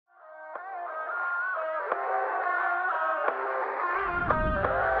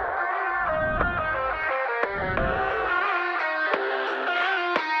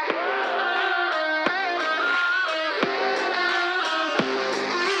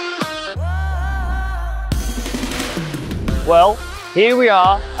Well, here we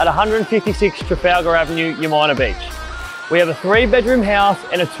are at 156 Trafalgar Avenue, Umina Beach. We have a 3-bedroom house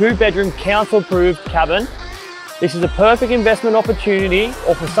and a 2-bedroom council-approved cabin. This is a perfect investment opportunity,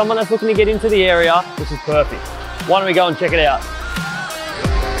 or for someone that's looking to get into the area, this is perfect. Why don't we go and check it out?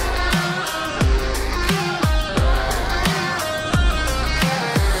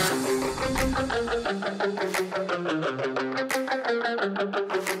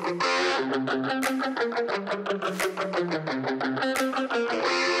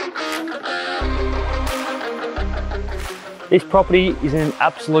 This property is in an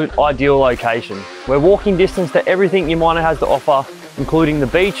absolute ideal location. We're walking distance to everything Umina has to offer, including the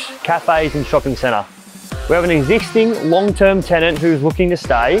beach, cafes and shopping centre. We have an existing long-term tenant who's looking to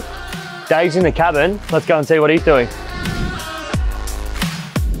stay. Dave's in the cabin. Let's go and see what he's doing.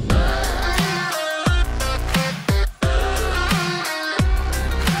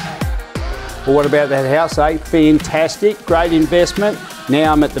 Well, what about that house, eh? Fantastic, great investment.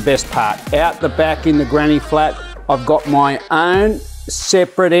 Now I'm at the best part. Out the back in the granny flat, I've got my own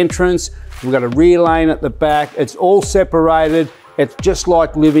separate entrance. We've got a rear lane at the back. It's all separated. It's just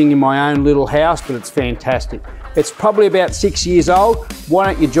like living in my own little house, but it's fantastic. It's probably about 6 years old. Why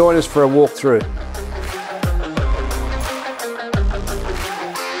don't you join us for a walk through?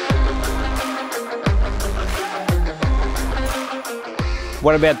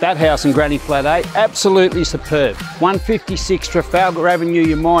 What about that house in Granny Flat 8? Absolutely superb. 156 Trafalgar Avenue,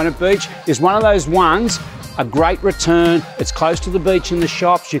 Umina Beach is one of those ones, a great return. It's close to the beach and the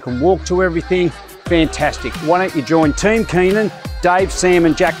shops. You can walk to everything. Fantastic. Why don't you join Team Keenan, Dave, Sam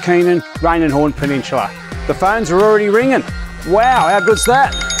and Jack Keenan, Rain and Horn Peninsula. The phones are already ringing. Wow, how good's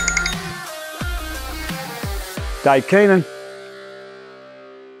that? Dave Keenan.